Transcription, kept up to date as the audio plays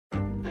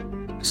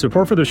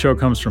Support for the show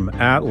comes from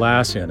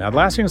Atlassian.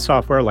 Atlassian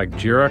software like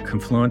Jira,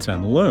 Confluence,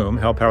 and Loom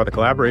help power the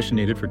collaboration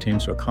needed for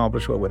teams to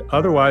accomplish what would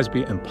otherwise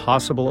be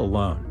impossible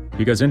alone.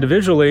 Because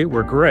individually,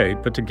 we're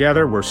great, but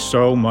together, we're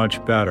so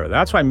much better.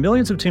 That's why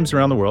millions of teams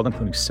around the world,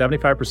 including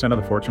 75%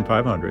 of the Fortune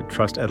 500,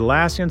 trust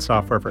Atlassian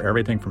software for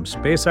everything from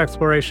space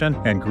exploration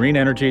and green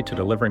energy to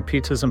delivering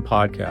pizzas and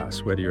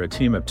podcasts. Whether you're a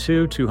team of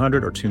 2,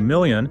 200, or 2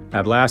 million,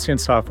 Atlassian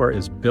software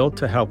is built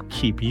to help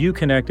keep you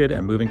connected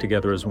and moving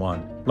together as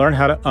one. Learn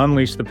how to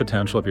unleash the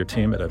potential of your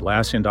team at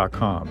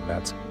Atlassian.com.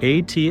 That's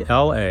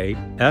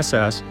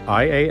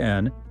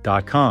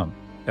Atlassian.com.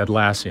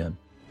 Atlassian.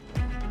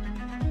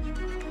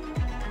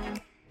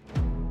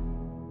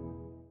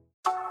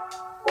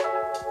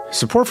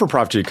 Support for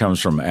Prop G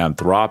comes from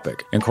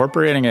Anthropic.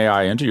 Incorporating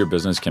AI into your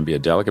business can be a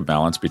delicate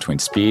balance between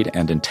speed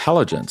and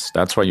intelligence.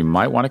 That's why you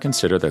might want to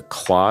consider the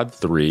Claude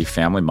 3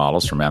 family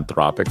models from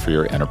Anthropic for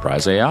your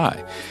enterprise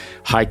AI.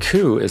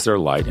 Haiku is their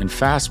light and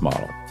fast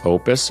model.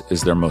 Opus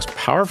is their most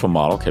powerful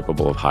model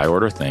capable of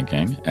high-order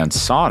thinking, and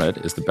Sonnet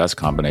is the best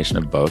combination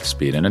of both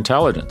speed and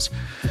intelligence.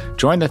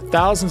 Join the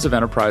thousands of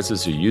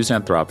enterprises who use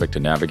Anthropic to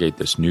navigate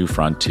this new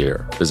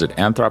frontier. Visit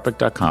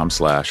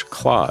anthropic.com/Claude,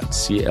 Claude,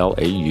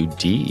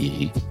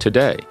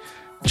 today.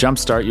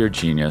 Jumpstart your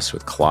genius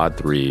with Claude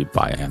 3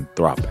 by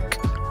Anthropic.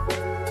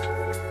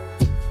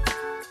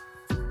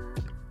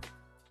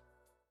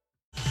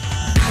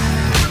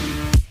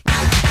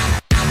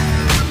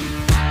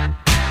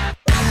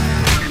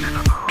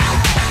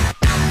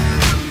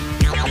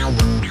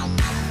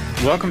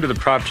 Welcome to the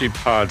Prop G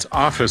Pod's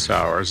Office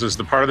Hours. This is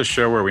the part of the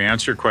show where we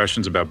answer your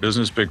questions about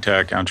business, big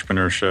tech,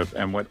 entrepreneurship,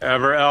 and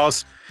whatever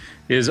else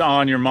is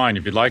on your mind.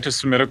 If you'd like to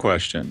submit a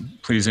question,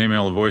 please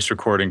email a voice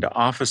recording to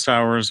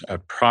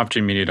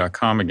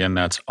officehours@propgmedia.com. Again,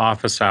 that's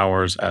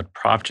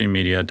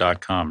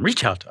officehours@propgmedia.com.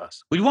 Reach out to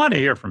us. We want to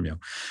hear from you.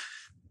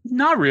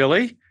 Not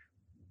really,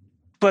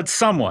 but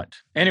somewhat.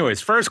 Anyways,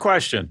 first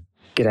question.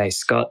 G'day,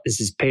 Scott. This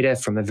is Peter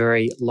from a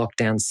very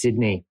lockdown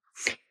Sydney.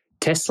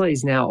 Tesla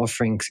is now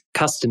offering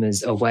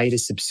customers a way to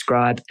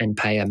subscribe and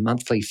pay a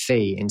monthly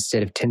fee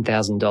instead of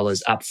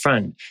 $10,000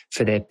 upfront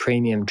for their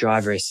premium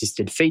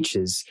driver-assisted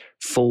features,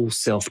 full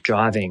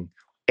self-driving,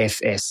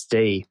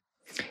 FSD.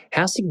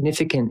 How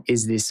significant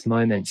is this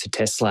moment for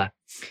Tesla?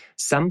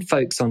 Some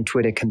folks on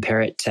Twitter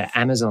compare it to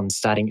Amazon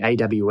starting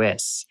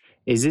AWS.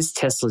 Is this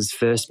Tesla's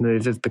first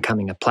move of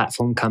becoming a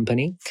platform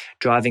company,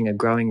 driving a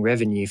growing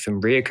revenue from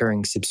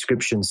recurring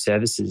subscription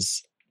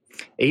services?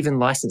 Even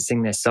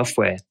licensing their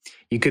software.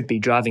 You could be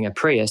driving a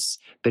Prius,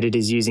 but it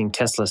is using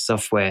Tesla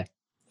software.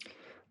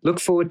 Look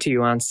forward to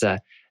your answer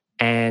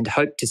and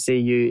hope to see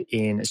you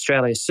in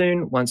Australia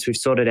soon once we've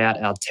sorted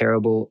out our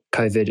terrible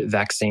COVID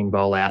vaccine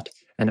rollout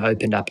and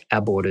opened up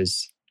our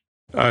borders.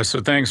 So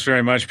thanks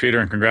very much, Peter,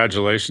 and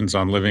congratulations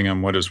on living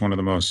in what is one of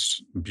the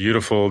most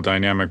beautiful,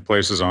 dynamic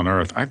places on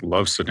earth. I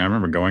love Sydney. I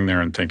remember going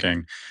there and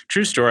thinking,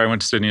 true story, I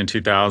went to Sydney in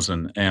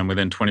 2000, and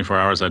within 24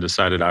 hours, I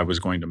decided I was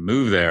going to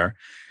move there.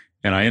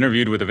 And I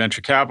interviewed with a venture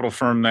capital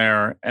firm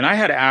there, and I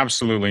had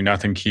absolutely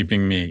nothing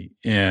keeping me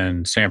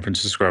in San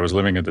Francisco where I was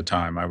living at the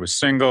time. I was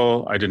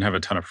single. I didn't have a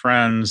ton of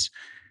friends.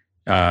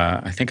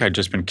 I think I'd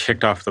just been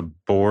kicked off the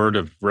board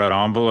of Red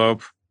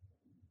Envelope.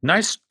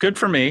 Nice, good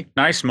for me.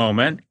 Nice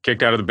moment.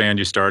 Kicked out of the band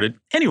you started.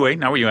 Anyway,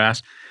 not what you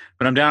asked.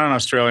 But I'm down in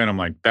Australia, and I'm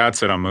like,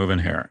 that's it. I'm moving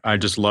here. I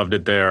just loved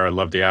it there. I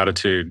loved the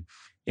attitude.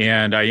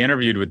 And I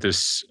interviewed with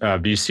this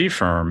VC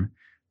firm,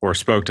 or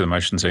spoke to them, I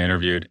shouldn't say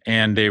interviewed,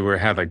 and they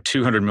had like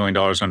 $200 million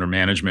under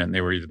management, and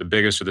they were either the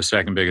biggest or the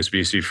second biggest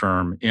VC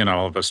firm in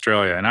all of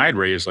Australia. And I had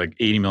raised like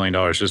 $80 million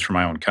just for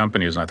my own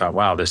companies, and I thought,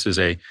 wow, this is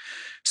a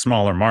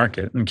smaller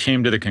market, and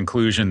came to the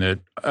conclusion that,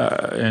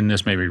 and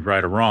this may be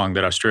right or wrong,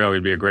 that Australia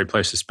would be a great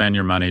place to spend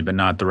your money, but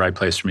not the right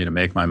place for me to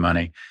make my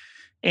money.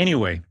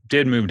 Anyway,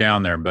 did move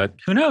down there, but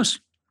who knows?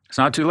 It's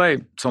not too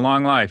late. It's a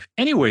long life.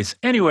 Anyways,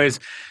 I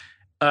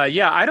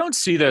don't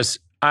see this.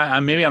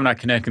 Maybe I'm not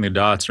connecting the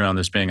dots around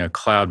this being a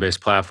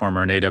cloud-based platform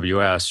or an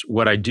AWS.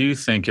 What I do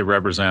think it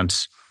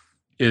represents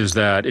is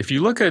that if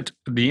you look at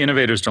the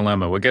innovator's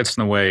dilemma, what gets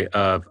in the way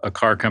of a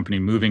car company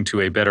moving to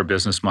a better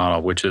business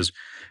model, which is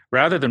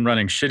rather than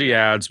running shitty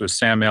ads with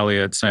Sam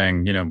Elliott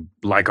saying,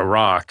 like a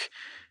rock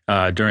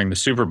during the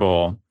Super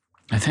Bowl,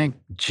 I think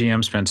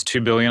GM spends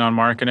 $2 billion on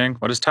marketing.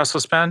 What does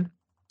Tesla spend?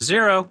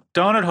 Zero.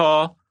 Donut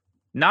hole.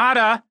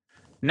 Nada.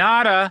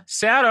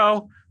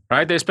 Zero.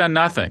 Right? They spend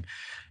nothing.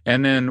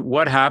 And then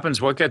what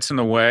happens? What gets in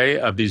the way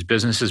of these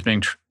businesses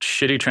being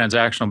shitty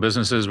transactional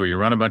businesses where you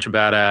run a bunch of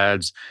bad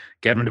ads,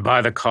 get them to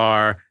buy the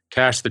car,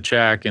 cash the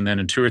check, and then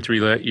in 2 or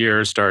 3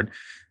 years, the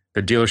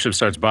dealership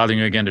starts bothering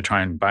you again to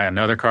try and buy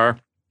another car?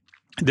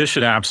 This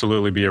should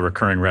absolutely be a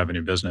recurring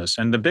revenue business.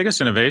 And the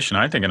biggest innovation,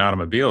 I think, in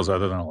automobiles,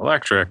 other than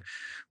electric,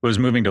 was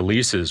moving to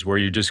leases, where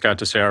you just got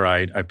to say, all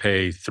right, I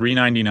pay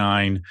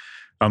 $399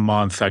 a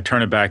month, I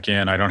turn it back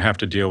in, I don't have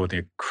to deal with the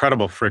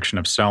incredible friction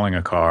of selling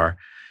a car.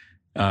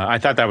 I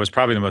thought that was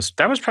probably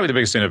the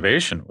biggest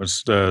innovation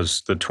was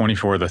the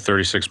 24, the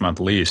 36-month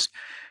lease.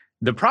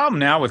 The problem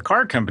now with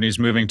car companies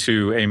moving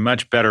to a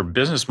much better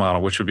business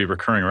model, which would be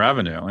recurring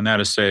revenue, and that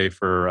is say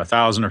for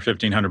 $1,000 or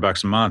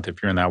 $1,500 a month,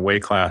 if you're in that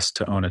weight class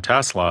to own a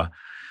Tesla,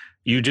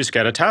 you just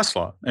get a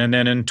Tesla. And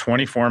then in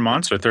 24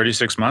 months or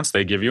 36 months,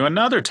 they give you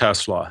another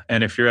Tesla.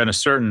 And if you're at a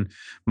certain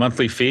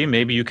monthly fee,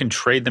 maybe you can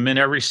trade them in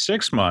every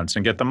 6 months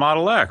and get the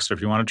Model X, or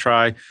if you want to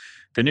try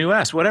the new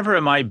S, whatever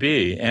it might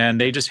be. And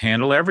they just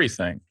handle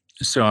everything.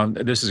 So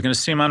this is going to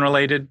seem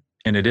unrelated,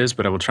 and it is,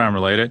 but I will try and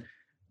relate it.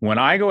 When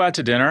I go out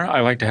to dinner,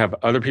 I like to have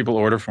other people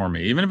order for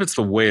me, even if it's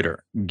the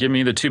waiter. Give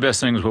me the two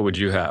best things. What would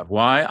you have?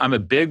 Why? I'm a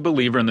big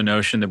believer in the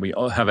notion that we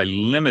all have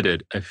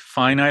a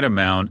finite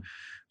amount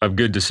of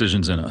good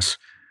decisions in us.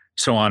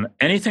 So on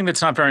anything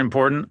that's not very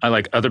important, I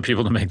like other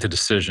people to make the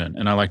decision.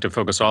 And I like to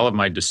focus all of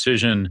my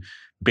decision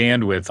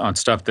bandwidth on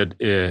stuff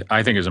that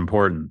I think is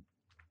important.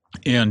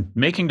 And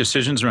making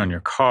decisions around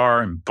your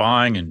car and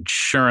buying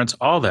insurance,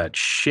 all that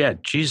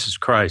shit, Jesus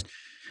Christ,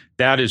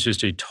 that is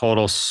just a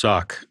total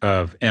suck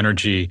of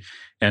energy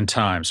and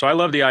time. So I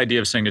love the idea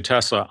of saying to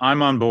Tesla,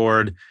 I'm on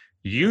board.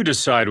 You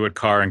decide what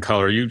car and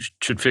color. You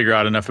should figure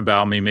out enough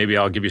about me. Maybe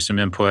I'll give you some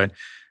input.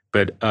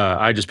 But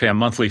I just pay a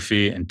monthly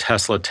fee and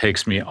Tesla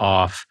takes me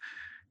off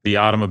the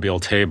automobile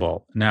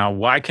table. Now,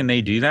 why can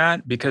they do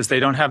that? Because they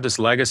don't have this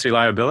legacy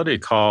liability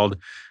called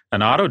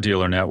an auto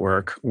dealer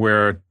network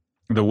where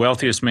the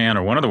wealthiest man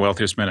or one of the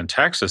wealthiest men in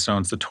Texas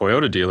owns the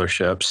Toyota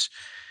dealerships.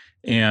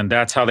 And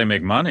that's how they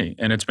make money.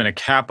 And it's been a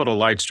capital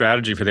light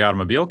strategy for the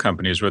automobile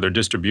companies where their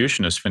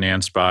distribution is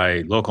financed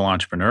by local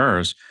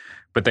entrepreneurs,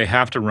 but they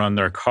have to run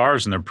their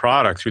cars and their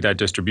product through that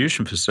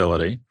distribution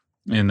facility.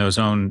 In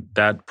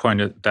that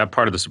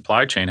part of the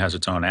supply chain has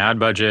its own ad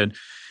budget.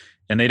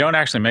 And they don't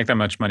actually make that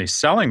much money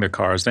selling the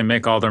cars. They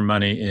make all their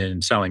money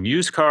in selling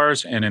used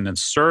cars and in the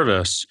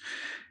service.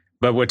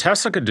 But what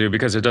Tesla could do,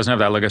 because it doesn't have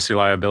that legacy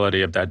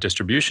liability of that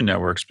distribution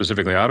network,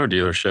 specifically auto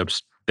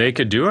dealerships, they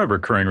could do a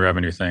recurring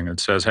revenue thing that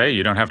says, hey,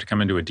 you don't have to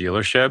come into a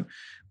dealership.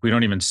 We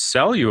don't even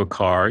sell you a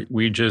car.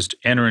 We just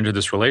enter into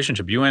this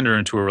relationship. You enter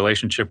into a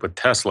relationship with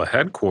Tesla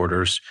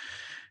headquarters,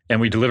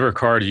 and we deliver a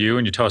car to you,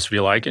 and you tell us if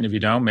you like it. And if you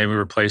don't, maybe we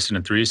replace it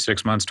in 3,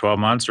 6 months, 12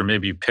 months, or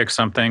maybe you pick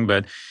something.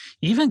 But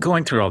even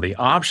going through all the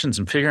options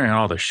and figuring out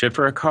all the shit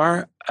for a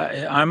car,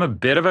 I'm a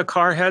bit of a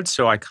car head,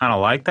 so I kind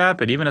of like that.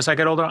 But even as I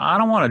get older, I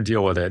don't want to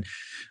deal with it.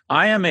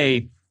 I am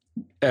a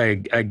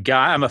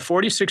guy, I'm a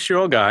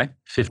 46-year-old guy,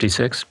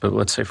 56, but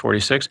let's say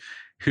 46,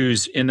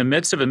 who's in the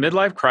midst of a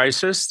midlife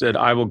crisis that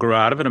I will grow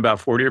out of in about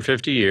 40 or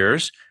 50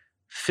 years,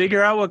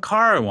 figure out what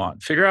car I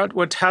want, figure out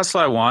what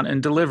Tesla I want,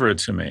 and deliver it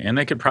to me. And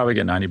they could probably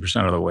get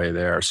 90% of the way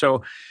there.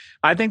 So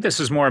I think this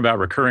is more about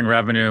recurring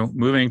revenue,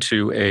 moving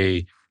to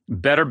a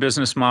better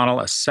business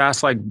model, a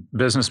SaaS-like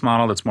business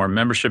model that's more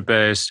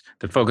membership-based,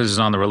 that focuses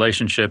on the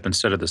relationship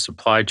instead of the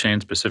supply chain,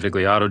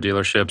 specifically auto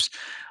dealerships.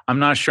 I'm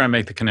not sure I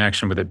make the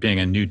connection with it being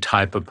a new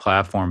type of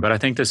platform, but I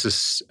think this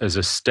is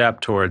a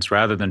step towards,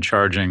 rather than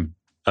charging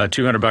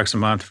 $200 a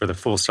month for the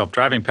full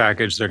self-driving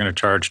package, they're going to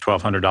charge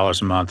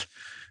 $1,200 a month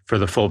for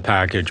the full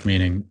package,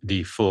 meaning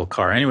the full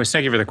car. Anyways,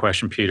 thank you for the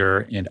question,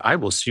 Peter, and I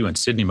will see you in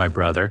Sydney, my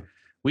brother.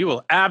 We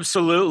will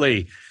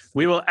absolutely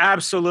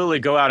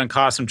go out and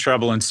cause some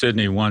trouble in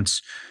Sydney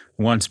once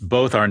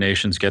both our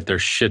nations get their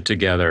shit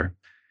together.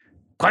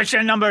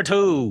 Question number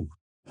 2.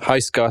 Hi,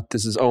 Scott.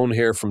 This is Owen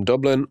here from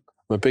Dublin.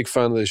 I'm a big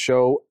fan of the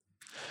show.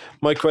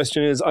 My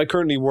question is, I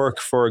currently work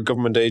for a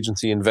government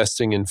agency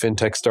investing in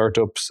fintech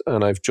startups,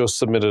 and I've just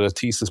submitted a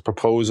thesis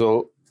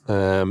proposal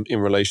in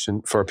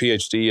relation for a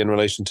PhD in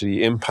relation to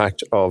the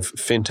impact of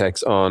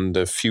fintechs on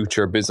the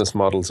future business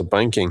models of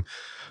banking.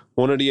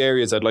 One of the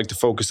areas I'd like to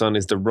focus on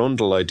is the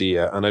Rundle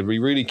idea, and I'd be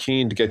really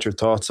keen to get your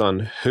thoughts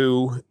on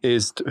who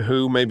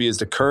maybe is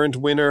the current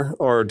winner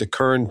or the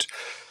current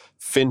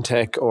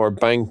fintech or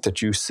bank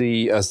that you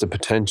see as the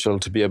potential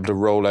to be able to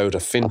roll out a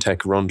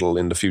fintech Rundle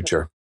in the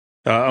future.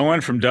 Owen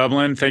from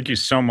Dublin, thank you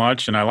so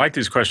much. And I like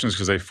these questions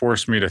because they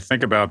force me to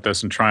think about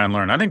this and try and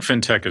learn. I think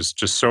fintech is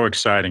just so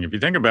exciting. If you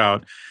think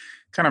about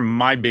kind of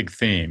my big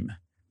theme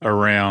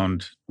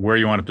around where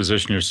you want to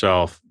position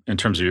yourself in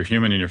terms of your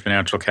human and your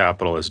financial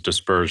capital is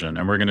dispersion.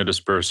 And we're going to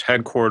disperse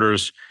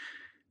headquarters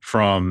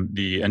from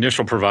the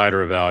initial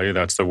provider of value,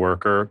 that's the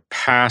worker,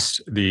 past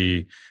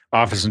the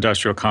office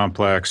industrial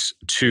complex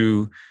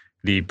to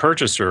the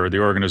purchaser, the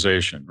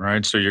organization,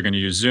 right? So you're going to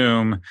use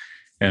Zoom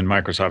and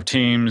Microsoft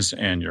Teams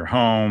and your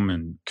home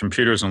and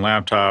computers and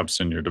laptops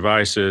and your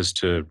devices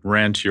to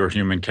rent your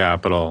human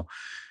capital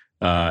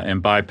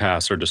and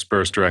bypass or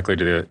disperse directly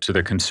to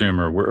the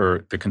consumer,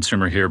 or the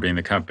consumer here being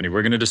the company.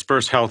 We're going to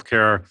disperse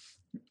healthcare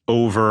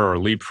over or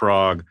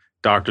leapfrog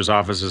doctors'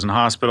 offices and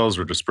hospitals.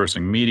 We're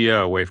dispersing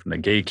media away from the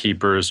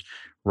gatekeepers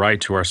right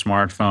to our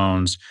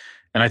smartphones.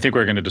 And I think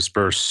we're going to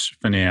disperse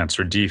finance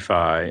or DeFi.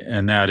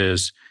 And that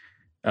is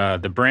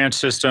the branch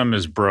system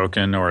is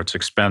broken or it's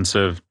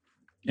expensive.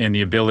 And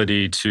the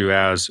ability to,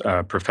 as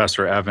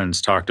Professor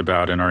Evans talked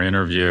about in our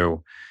interview,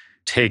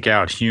 take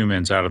out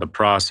humans out of the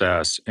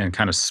process and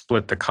kind of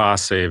split the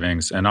cost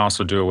savings and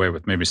also do away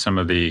with maybe some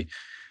of the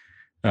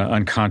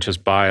unconscious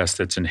bias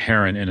that's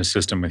inherent in a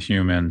system with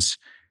humans.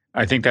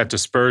 I think that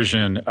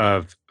dispersion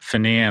of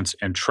finance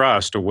and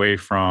trust away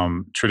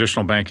from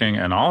traditional banking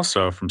and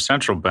also from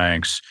central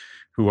banks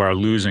who are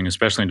losing,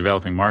 especially in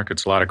developing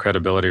markets, a lot of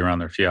credibility around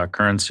their fiat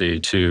currency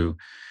to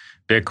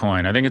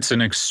Bitcoin. I think it's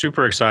a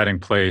super exciting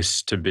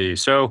place to be.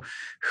 So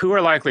who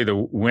are likely the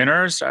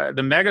winners?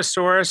 The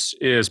Megasaurus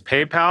is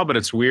PayPal, but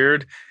it's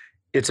weird.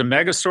 It's a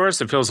Megasaurus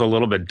that feels a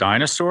little bit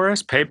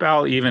dinosaurous.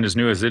 PayPal, even as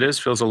new as it is,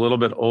 feels a little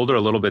bit older,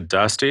 a little bit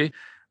dusty.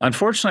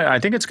 Unfortunately, I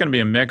think it's going to be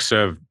a mix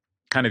of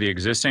kind of the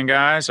existing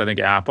guys. I think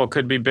Apple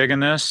could be big in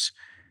this.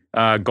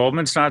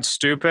 Goldman's not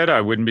stupid.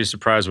 I wouldn't be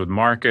surprised with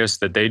Marcus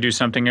that they do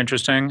something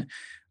interesting.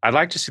 I'd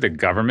like to see the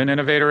government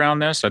innovate around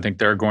this. I think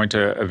they're going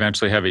to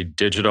eventually have a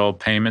digital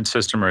payment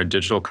system or a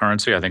digital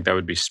currency. I think that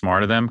would be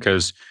smart of them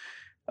because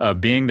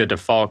being the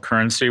default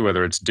currency,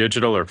 whether it's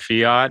digital or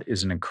fiat,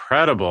 is an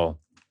incredible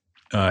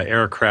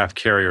aircraft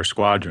carrier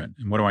squadron.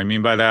 And what do I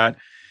mean by that?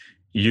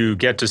 You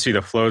get to see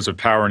the flows of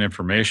power and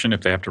information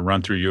if they have to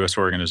run through U.S.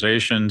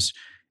 organizations.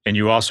 And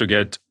you also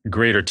get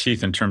greater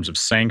teeth in terms of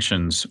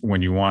sanctions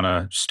when you want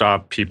to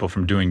stop people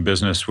from doing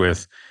business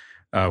with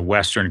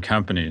Western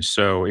companies.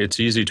 So it's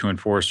easy to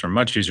enforce, or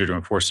much easier to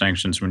enforce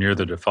sanctions when you're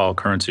the default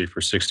currency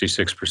for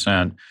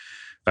 66%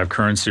 of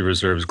currency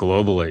reserves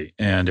globally.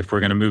 And if we're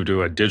going to move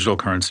to a digital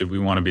currency, we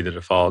want to be the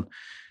default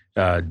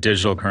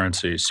digital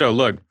currency. So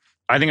look,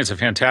 I think it's a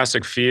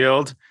fantastic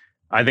field.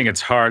 I think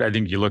it's hard. I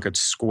think you look at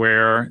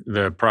Square,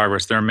 the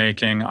progress they're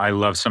making. I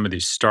love some of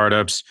these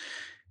startups.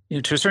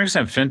 To a certain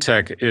extent,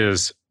 fintech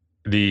is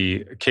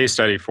the case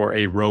study for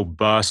a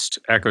robust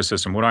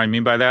ecosystem. What do I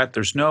mean by that?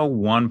 There's no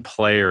one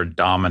player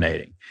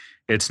dominating.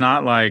 It's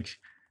not like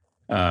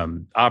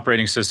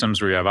operating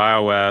systems where you have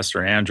iOS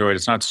or Android.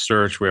 It's not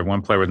search. We have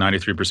one player with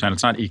 93%.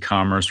 It's not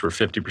e-commerce where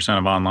 50%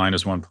 of online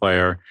is one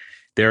player.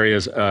 There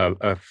is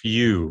a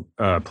few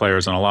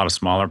players and a lot of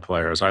smaller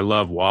players. I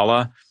love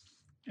Walla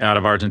out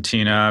of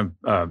Argentina.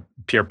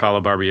 Pier Paolo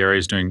Barbieri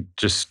is doing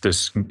just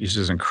this. He's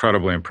this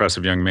incredibly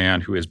impressive young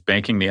man who is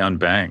banking the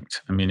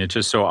unbanked. I mean, it's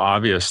just so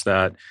obvious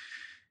that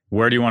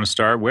where do you want to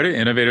start? Where do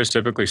innovators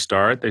typically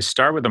start? They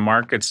start with the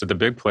markets that the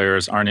big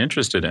players aren't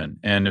interested in.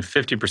 And if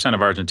 50%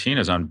 of Argentina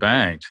is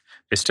unbanked,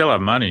 they still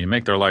have money. You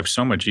make their life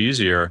so much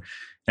easier.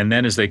 And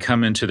then as they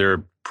come into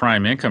their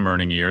prime income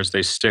earning years,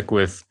 they stick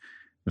with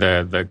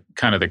the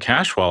kind of the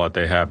cash wallet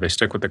they have. They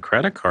stick with the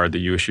credit card that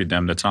you issued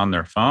them that's on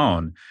their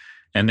phone.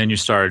 And then you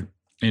start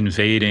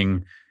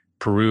invading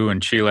Peru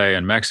and Chile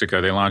and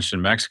Mexico. They launched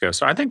in Mexico.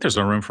 So I think there's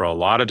a room for a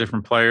lot of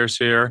different players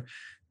here.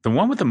 The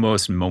one with the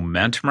most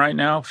momentum right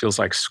now feels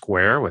like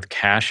Square with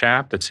Cash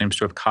App that seems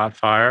to have caught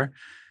fire.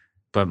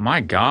 But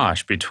my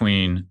gosh,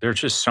 there's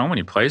just so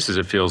many places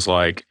it feels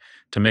like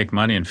to make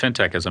money in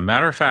fintech. As a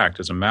matter of fact,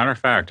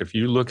 if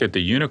you look at the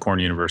unicorn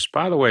universe,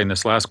 by the way, in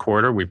this last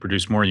quarter, we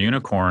produced more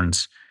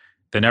unicorns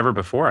than ever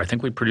before. I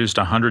think we produced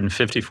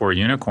 154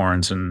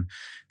 unicorns. And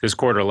this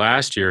quarter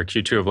last year,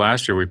 Q2 of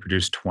last year, we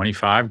produced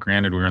 25.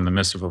 Granted, we were in the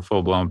midst of a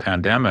full-blown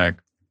pandemic.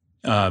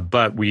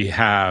 But we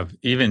have,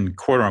 even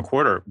quarter on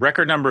quarter,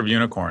 record number of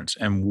unicorns.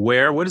 And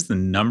what is the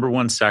number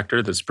one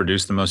sector that's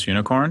produced the most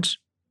unicorns?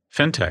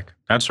 Fintech.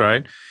 That's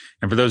right.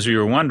 And for those of you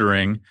who are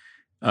wondering,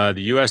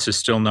 the US is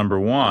still number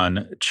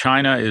one.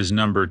 China is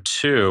number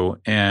two.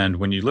 And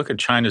when you look at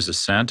China's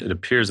ascent, it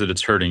appears that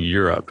it's hurting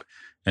Europe.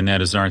 And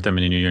that is, there aren't that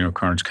many new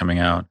unicorns coming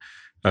out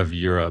of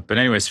Europe. But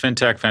anyways,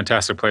 fintech,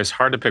 fantastic place.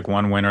 Hard to pick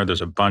one winner. There's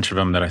a bunch of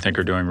them that I think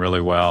are doing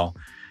really well.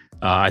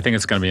 I think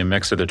it's going to be a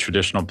mix of the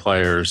traditional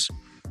players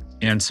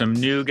and some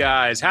new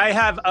guys. I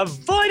have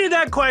avoided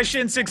that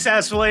question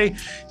successfully.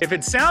 If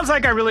it sounds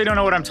like I really don't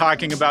know what I'm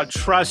talking about,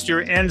 trust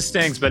your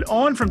instincts. But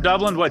Owen from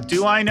Dublin, what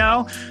do I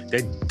know?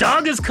 The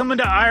dog is coming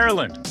to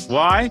Ireland.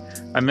 Why?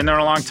 I've been there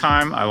a long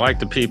time. I like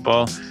the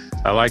people.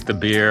 I like the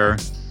beer.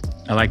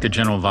 I like the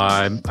general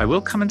vibe. I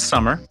will come in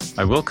summer.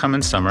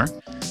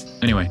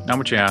 Anyway, not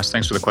what you asked.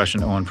 Thanks for the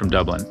question, Owen from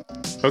Dublin.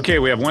 Okay,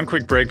 we have one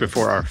quick break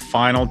before our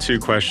final two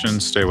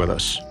questions. Stay with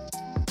us.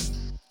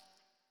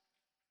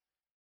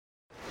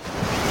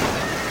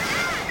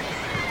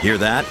 Hear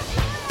that?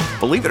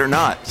 Believe it or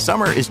not,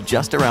 summer is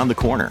just around the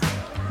corner.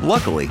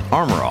 Luckily,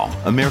 Armor All,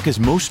 America's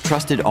most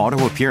trusted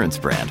auto appearance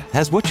brand,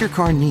 has what your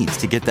car needs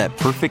to get that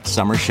perfect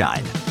summer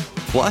shine.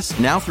 Plus,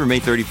 now through May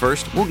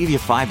 31st, we'll give you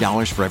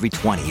 $5 for every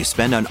 $20 you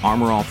spend on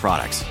Armor All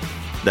products.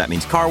 That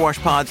means car wash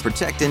pods,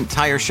 protectant,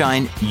 tire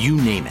shine, you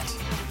name it.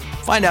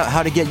 Find out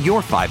how to get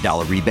your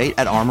 $5 rebate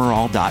at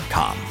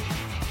armorall.com.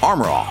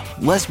 Armor All,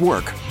 less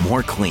work,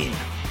 more clean.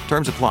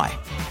 Terms apply.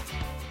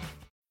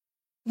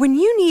 When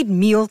you need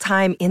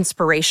mealtime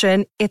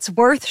inspiration, it's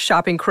worth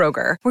shopping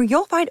Kroger, where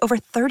you'll find over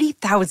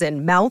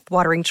 30,000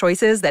 mouth-watering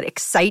choices that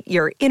excite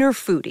your inner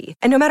foodie.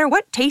 And no matter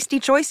what tasty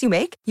choice you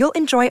make, you'll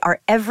enjoy our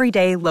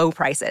everyday low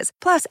prices,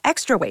 plus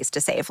extra ways to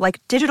save,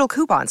 like digital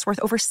coupons worth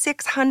over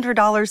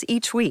 $600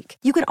 each week.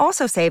 You can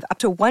also save up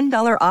to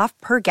 $1 off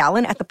per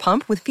gallon at the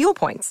pump with fuel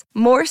points.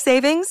 More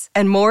savings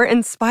and more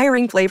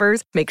inspiring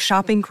flavors make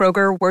shopping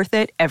Kroger worth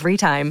it every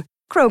time.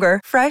 Kroger,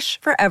 fresh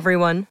for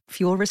everyone.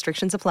 Fuel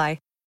restrictions apply.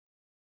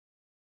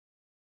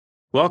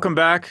 Welcome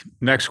back.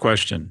 Next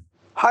question.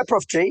 Hi,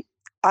 Prof G.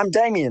 I'm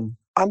Damien.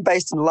 I'm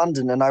based in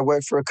London and I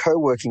work for a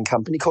co-working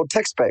company called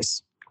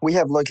TechSpace. We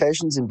have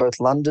locations in both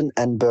London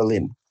and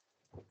Berlin.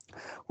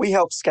 We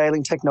help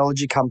scaling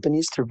technology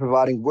companies through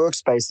providing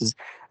workspaces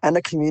and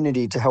a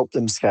community to help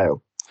them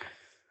scale.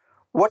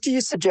 What do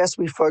you suggest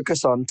we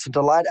focus on to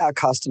delight our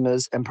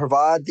customers and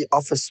provide the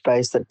office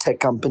space that tech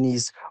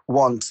companies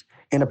want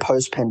in a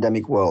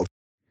post-pandemic world?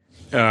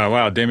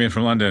 Wow, Damien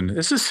from London.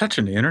 This is such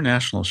an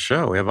international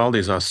show. We have all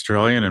these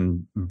Australian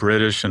and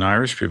British and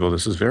Irish people.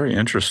 This is very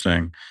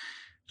interesting.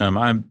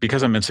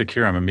 Because I'm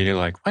insecure, I'm immediately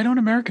like, why don't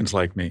Americans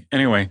like me?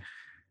 Anyway,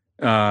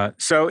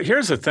 so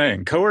here's the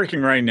thing.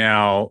 Co-working right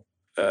now,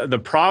 the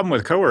problem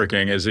with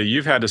co-working is that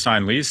you've had to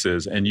sign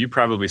leases, and you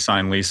probably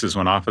signed leases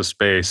when office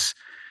space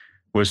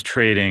was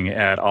trading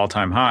at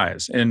all-time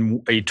highs.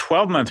 In a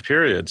 12-month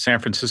period, San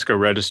Francisco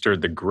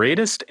registered the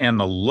greatest and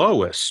the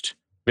lowest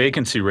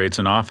vacancy rates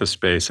in office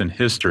space in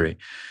history.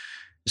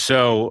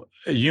 So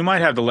you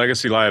might have the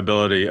legacy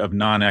liability of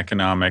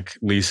non-economic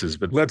leases,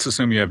 but let's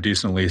assume you have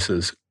decent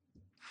leases.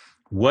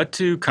 What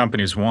do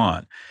companies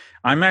want?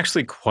 I'm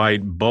actually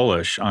quite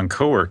bullish on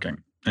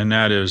co-working, and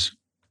that is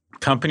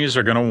companies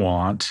are going to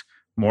want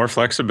more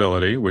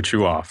flexibility, which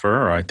you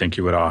offer, or I think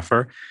you would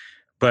offer.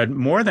 But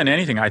more than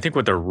anything, I think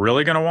what they're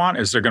really going to want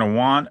is they're going to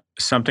want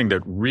something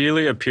that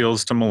really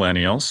appeals to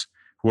millennials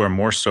who are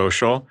more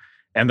social,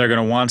 and they're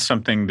going to want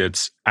something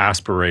that's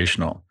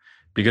aspirational.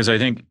 Because I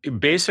think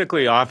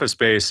basically office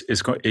space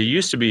it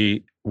used to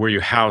be where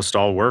you housed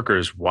all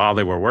workers while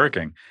they were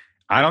working.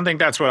 I don't think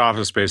that's what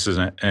office space is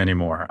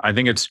anymore. I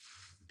think it's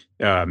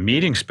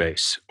meeting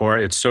space, or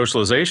it's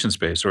socialization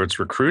space, or it's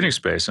recruiting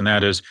space. And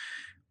that is,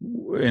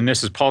 and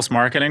this is pulse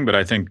marketing, but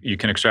I think you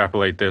can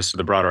extrapolate this to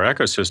the broader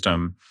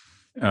ecosystem.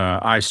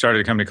 I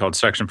started a company called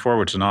Section 4,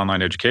 which is an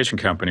online education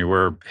company.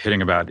 We're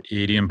hitting about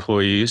 80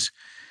 employees.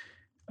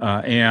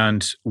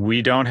 And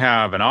we don't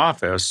have an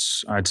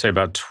office. I'd say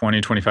about 20,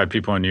 25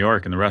 people in New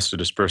York, and the rest are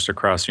dispersed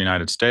across the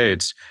United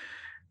States.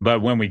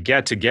 But when we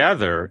get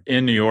together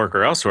in New York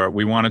or elsewhere,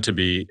 we want it to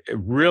be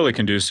really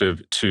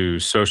conducive to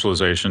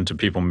socialization, to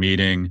people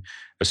meeting,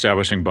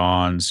 establishing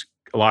bonds,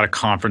 a lot of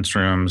conference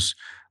rooms,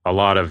 a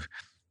lot of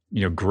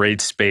great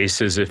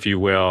spaces, if you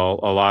will,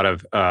 a lot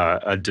of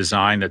a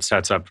design that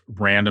sets up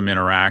random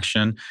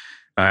interaction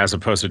as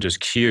opposed to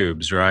just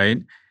cubes, right?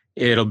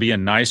 It'll be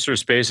in nicer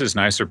spaces,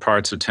 nicer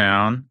parts of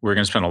town. We're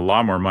going to spend a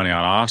lot more money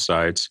on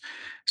offsites.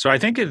 So I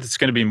think it's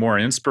going to be more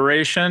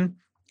inspiration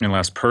and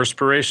less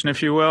perspiration,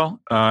 if you will,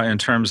 in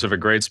terms of a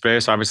great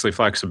space. Obviously,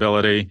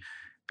 flexibility,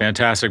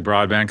 fantastic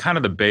broadband, kind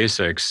of the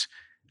basics.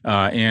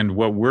 And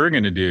what we're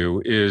going to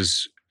do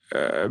is,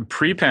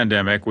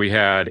 pre-pandemic, we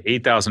had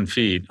 8,000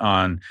 feet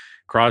on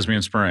Crosby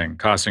and Spring,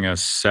 costing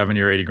us $70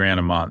 or $80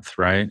 a month,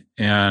 right?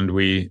 And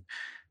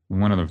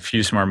one of the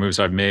few smart moves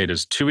I've made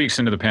is 2 weeks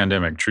into the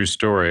pandemic, true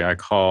story, I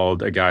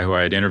called a guy who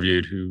I had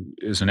interviewed who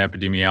is an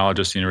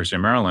epidemiologist at the University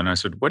of Maryland. I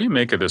said, what do you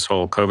make of this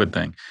whole COVID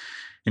thing?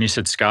 And he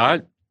said,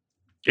 Scott,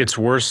 it's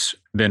worse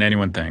than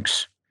anyone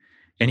thinks.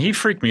 And he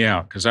freaked me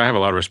out because I have a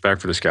lot of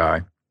respect for this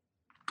guy.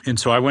 And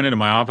so I went into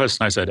my office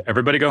and I said,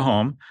 everybody go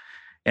home.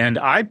 And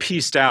I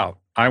pieced out.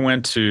 I'm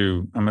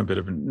a bit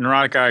of a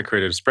neurotic guy, I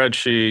created a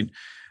spreadsheet,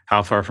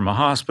 how far from a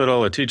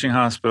hospital, a teaching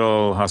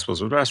hospital,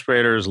 hospitals with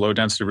respirators, low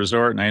density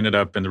resort. And I ended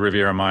up in the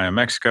Riviera Maya,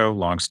 Mexico.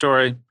 Long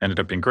story, ended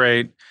up being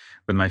great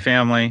with my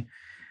family.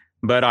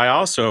 But I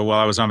also, while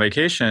I was on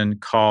vacation,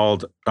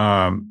 called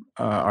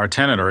our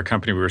tenant, or a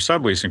company we were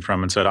subleasing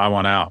from, and said, I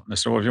want out. And I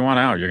said, well, if you want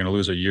out, you're going to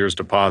lose a year's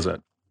deposit.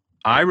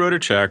 I wrote a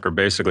check, or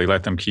basically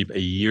let them keep a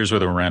year's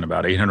worth of rent,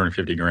 about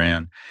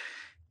 $850,000.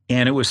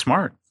 And it was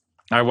smart.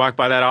 I walk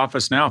by that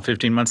office now,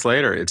 15 months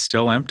later, it's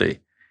still empty.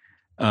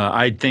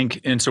 I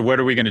think, and so what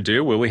are we going to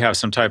do? Will we have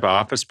some type of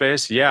office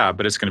space? Yeah,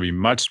 but it's going to be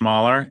much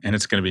smaller, and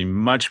it's going to be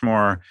much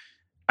more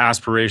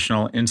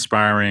aspirational,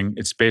 inspiring.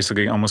 It's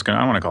basically almost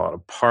I want to call it a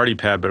party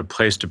pad, but a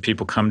place to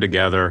people come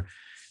together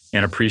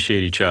and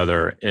appreciate each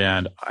other.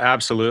 And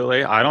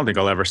absolutely, I don't think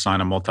I'll ever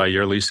sign a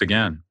multi-year lease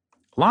again.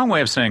 Long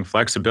way of saying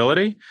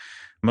flexibility.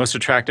 Most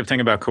attractive thing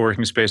about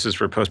co-working spaces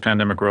for a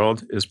post-pandemic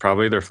world is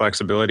probably their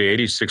flexibility.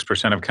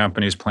 86% of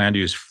companies plan to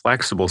use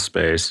flexible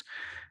space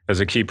as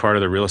a key part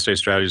of their real estate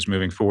strategies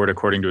moving forward,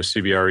 according to a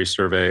CBRE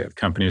survey of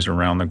companies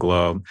around the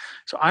globe.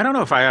 So I don't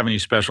know if I have any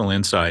special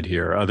insight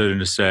here other than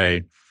to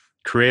say,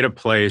 create a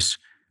place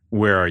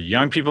where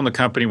young people in the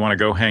company want to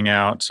go hang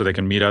out so they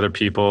can meet other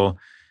people,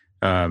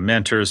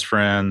 mentors,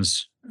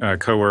 friends,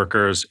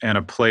 coworkers, and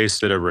a place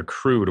that a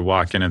recruit would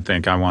walk in and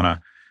think, I want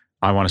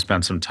to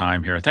spend some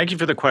time here. Thank you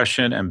for the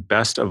question, and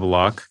best of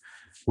luck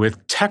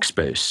with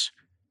TechSpace.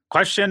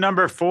 Question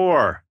number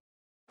 4.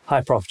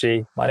 Hi, Prof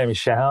G. My name is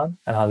Shahan,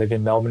 and I live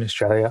in Melbourne,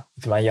 Australia,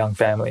 with my young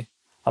family.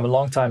 I'm a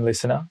long-time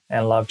listener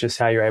and love just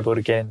how you're able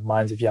to get in the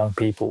minds of young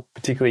people,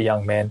 particularly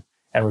young men,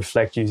 and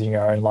reflect using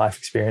your own life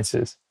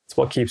experiences. It's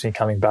what keeps me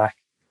coming back.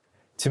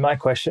 To my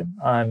question,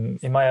 I'm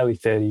in my early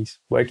 30s,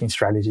 working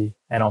strategy,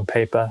 and on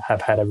paper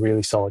have had a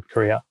really solid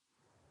career.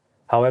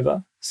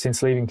 However,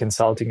 since leaving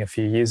consulting a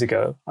few years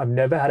ago, I've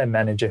never had a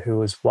manager who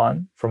was,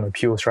 one, from a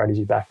pure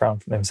strategy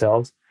background for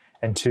themselves,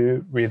 And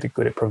 2, really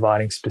good at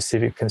providing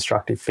specific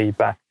constructive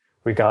feedback,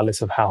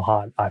 regardless of how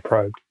hard I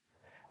probed.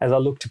 As I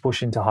look to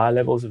push into higher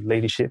levels of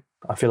leadership,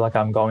 I feel like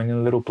I'm going in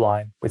a little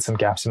blind with some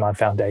gaps in my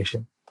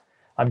foundation.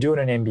 I'm doing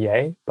an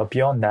MBA, but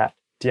beyond that,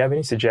 do you have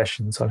any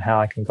suggestions on how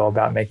I can go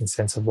about making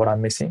sense of what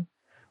I'm missing?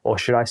 Or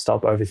should I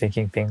stop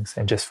overthinking things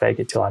and just fake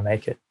it till I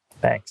make it?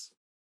 Thanks.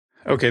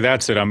 Okay,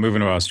 that's it. I'm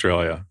moving to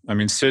Australia. I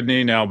mean,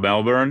 Sydney, now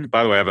Melbourne.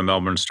 By the way, I have a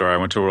Melbourne story. I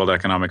went to a World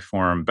Economic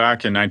Forum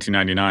back in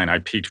 1999. I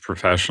peaked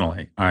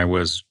professionally. I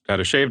had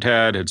a shaved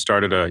head, had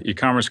started an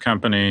e-commerce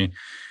company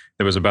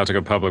that was about to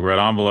go public, red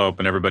envelope,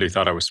 and everybody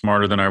thought I was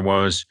smarter than I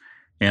was.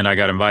 And I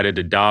got invited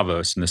to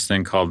Davos in this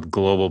thing called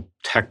Global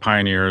Tech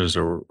Pioneers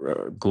or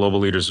Global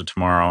Leaders of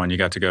Tomorrow. And you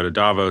got to go to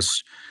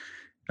Davos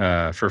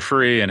for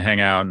free and hang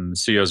out. And the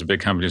CEOs of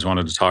big companies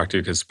wanted to talk to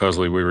you because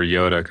supposedly we were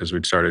Yoda because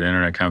we'd started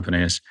internet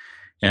companies.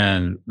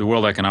 And the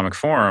World Economic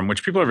Forum,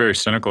 which people are very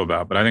cynical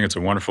about, but I think it's a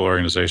wonderful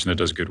organization that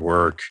does good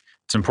work.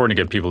 It's important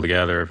to get people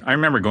together. I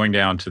remember going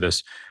down to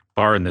this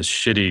bar in this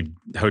shitty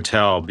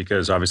hotel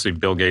because obviously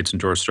Bill Gates and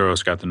George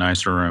Soros got the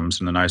nicer rooms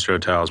and the nicer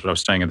hotels, but I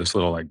was staying at this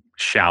little like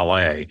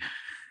chalet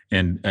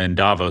in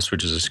Davos,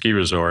 which is a ski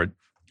resort.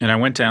 And I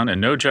went down and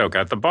no joke,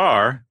 at the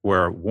bar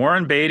were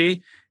Warren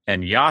Beatty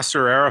and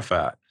Yasser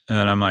Arafat.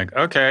 And I'm like,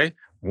 okay,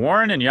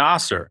 Warren and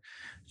Yasser.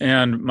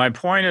 And my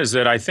point is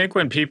that I think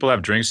when people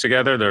have drinks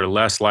together, they're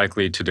less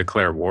likely to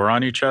declare war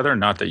on each other.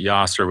 Not that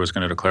Yasser was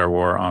going to declare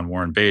war on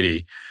Warren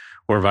Beatty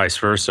or vice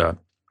versa.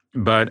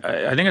 But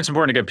I think it's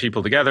important to get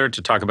people together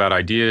to talk about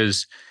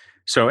ideas.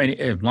 So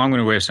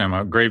long-winded way of saying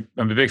I'm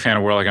a big fan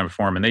of World Economic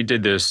Forum. And they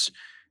did this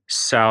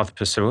South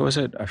Pacific, what was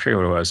it? I forget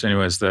what it was.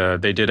 Anyways,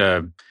 they did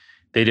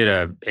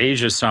a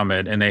Asia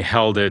summit and they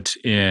held it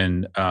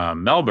in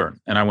Melbourne.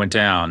 And I went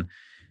down.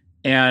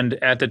 And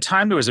at the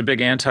time, there was a big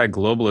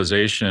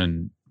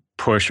anti-globalization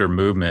push or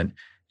movement.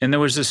 And there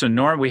was this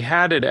we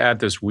had it at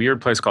this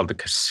weird place called the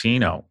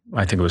Casino,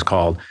 I think it was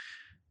called.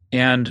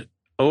 And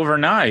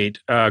overnight,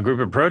 a group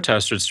of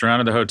protesters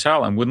surrounded the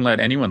hotel and wouldn't let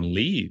anyone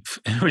leave.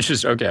 It was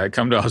just, okay, I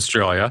come to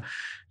Australia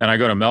and I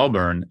go to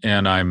Melbourne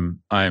and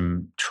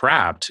I'm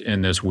trapped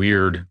in this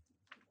weird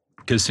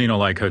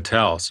casino-like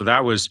hotel. So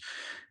that was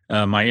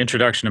my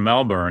introduction to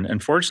Melbourne.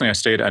 And fortunately, I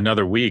stayed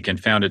another week and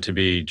found it to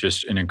be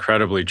just an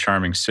incredibly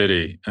charming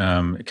city.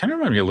 It kind of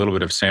reminded me a little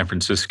bit of San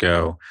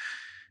Francisco,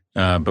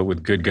 but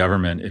with good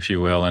government, if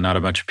you will, and not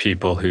a bunch of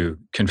people who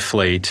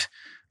conflate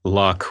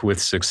luck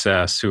with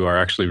success who are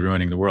actually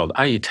ruining the world,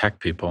 i.e. tech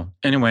people.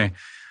 Anyway,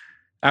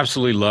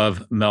 absolutely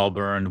love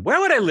Melbourne.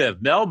 Where would I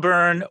live?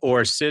 Melbourne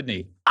or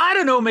Sydney? I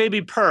don't know,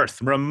 maybe Perth.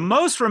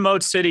 Most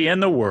remote city in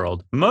the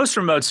world. Most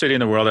remote city in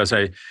the world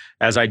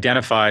as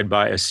identified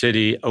by a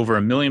city over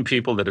 1 million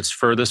people that is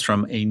furthest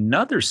from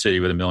another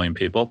city with 1 million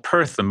people.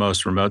 Perth, the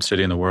most remote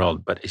city in the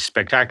world, but a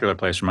spectacular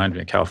place. Reminded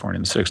me of California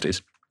in the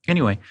 60s.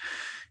 Anyway,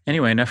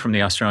 enough from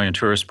the Australian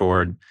Tourist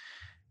Board.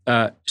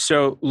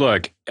 So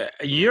look,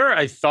 you're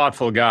a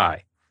thoughtful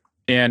guy.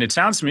 And it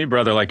sounds to me,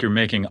 brother, like you're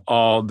making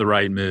all the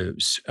right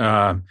moves.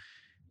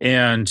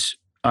 And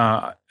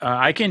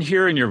I can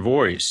hear in your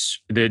voice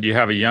that you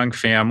have a young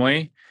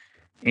family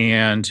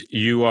and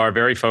you are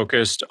very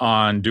focused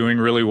on doing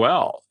really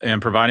well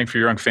and providing for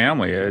your young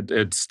family.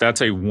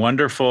 That's a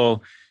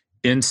wonderful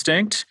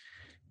instinct.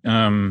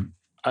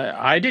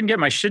 I didn't get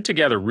my shit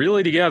together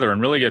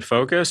and really get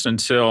focused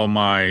until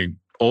my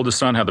oldest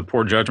son had the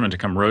poor judgment to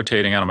come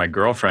rotating out of my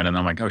girlfriend. And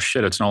I'm like, oh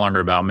shit, it's no longer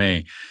about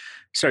me.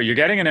 So you're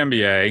getting an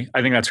MBA.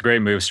 I think that's a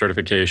great move,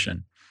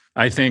 certification.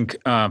 I think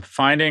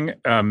finding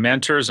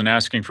mentors and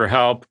asking for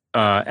help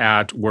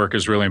at work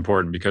is really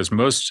important because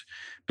most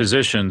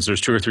positions,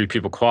 there's 2 or 3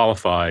 people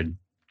qualified,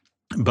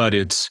 but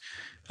it's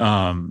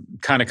kind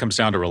of comes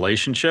down to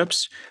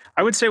relationships.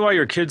 I would say while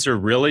your kids are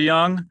really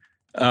young,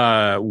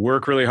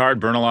 work really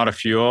hard, burn a lot of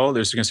fuel.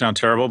 This is going to sound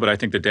terrible, but I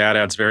think the dad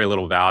adds very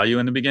little value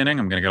in the beginning.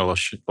 I'm going to get a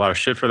lot of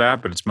shit for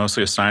that, but it's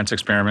mostly a science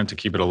experiment to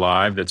keep it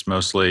alive. That's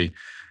mostly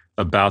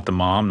about the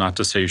mom. Not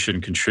to say you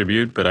shouldn't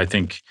contribute, but I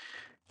think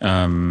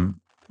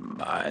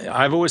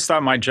I've always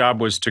thought my job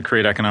was to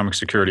create economic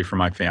security for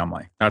my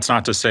family. That's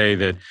not to say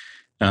that,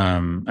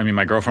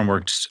 my girlfriend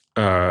works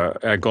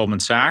at Goldman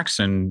Sachs,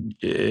 and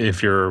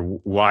if your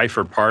wife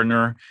or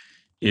partner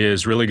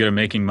is really good at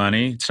making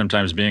money,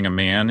 sometimes being a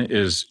man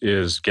is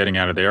getting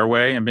out of their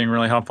way and being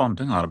really helpful. I'm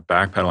doing a lot of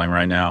backpedaling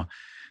right now.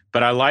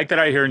 But I like that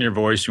I hear in your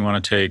voice you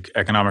want to take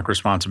economic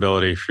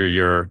responsibility for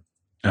your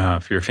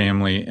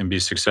family and be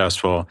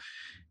successful.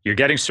 You're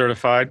getting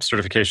certified.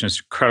 Certification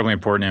is incredibly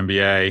important.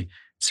 MBA.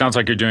 Sounds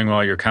like you're doing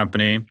well at your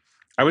company.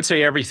 I would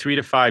say every 3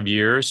 to 5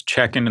 years,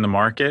 check into the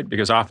market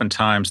because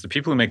oftentimes the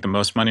people who make the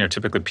most money are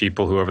typically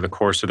people who over the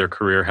course of their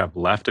career have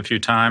left a few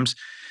times.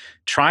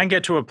 Try and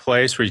get to a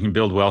place where you can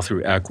build wealth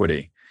through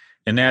equity.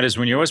 And that is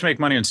when you always make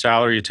money in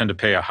salary, you tend to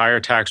pay a higher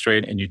tax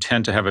rate and you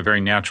tend to have a very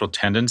natural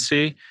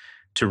tendency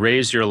to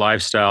raise your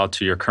lifestyle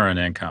to your current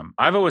income.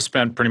 I've always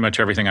spent pretty much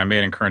everything I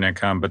made in current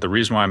income, but the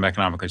reason why I'm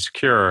economically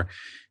secure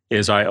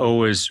is I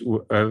always,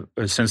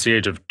 since the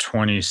age of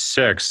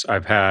 26,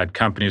 I've had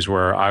companies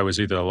where I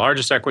was either the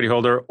largest equity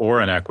holder or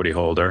an equity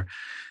holder.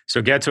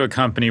 So get to a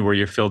company where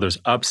you feel there's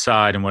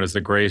upside in what is the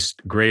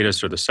greatest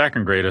or the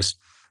second greatest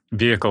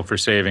vehicle for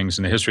savings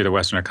in the history of the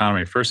Western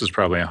economy. First is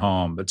probably a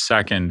home, but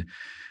second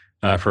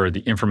for the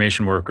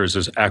information workers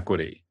is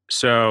equity.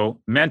 So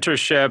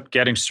mentorship,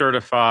 getting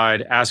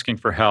certified, asking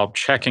for help,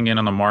 checking in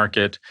on the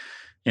market,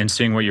 and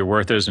seeing what your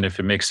worth is, and if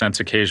it makes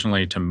sense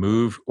occasionally to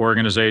move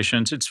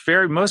organizations.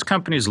 Most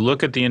companies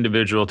look at the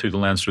individual through the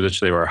lens through which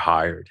they were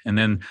hired. And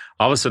then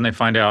all of a sudden they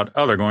find out,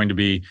 they're going to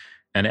be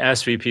an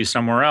SVP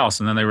somewhere else.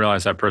 And then they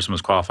realize that person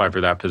was qualified for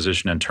that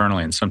position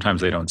internally. And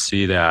sometimes they don't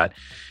see that.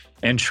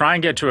 And try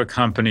and get to a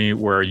company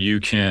where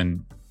you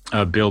can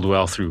build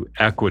wealth through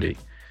equity,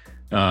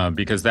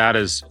 because that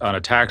is on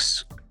a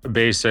tax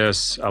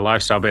basis, a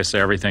lifestyle basis,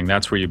 everything.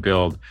 That's where you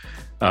build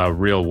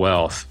real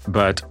wealth.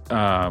 But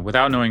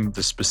without knowing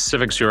the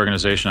specifics of your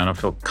organization, I don't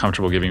feel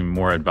comfortable giving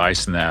more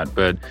advice than that.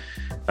 But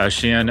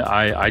Xian,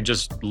 I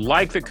just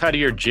like the cut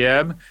of your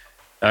jib.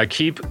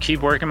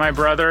 Keep working, my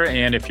brother.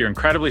 And if you're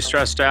incredibly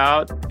stressed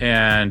out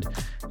and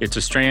it's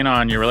a strain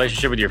on your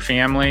relationship with your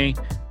family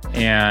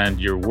and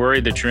you're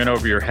worried that you're in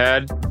over your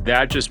head,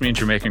 that just means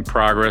you're making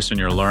progress and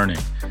you're learning.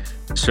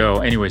 So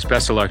anyways,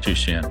 best of luck to you,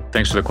 Xian.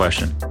 Thanks for the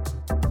question.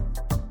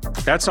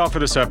 That's all for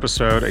this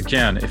episode.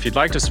 Again, if you'd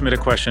like to submit a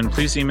question,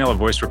 please email a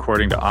voice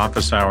recording to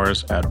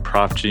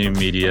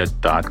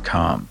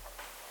officehours@profgmedia.com.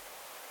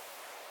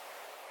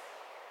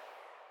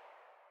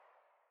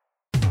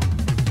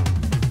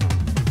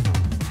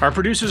 Our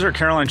producers are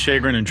Caroline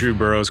Chagrin and Drew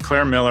Burrows.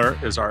 Claire Miller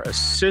is our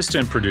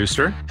assistant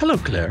producer. Hello,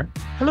 Claire.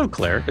 Hello,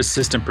 Claire.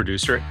 Assistant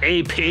producer,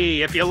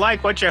 AP. If you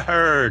like what you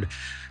heard,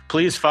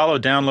 please follow,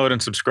 download,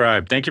 and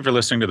subscribe. Thank you for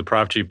listening to the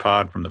Prof G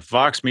Pod from the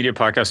Vox Media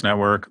Podcast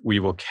Network.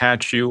 We will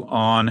catch you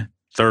on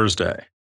Thursday.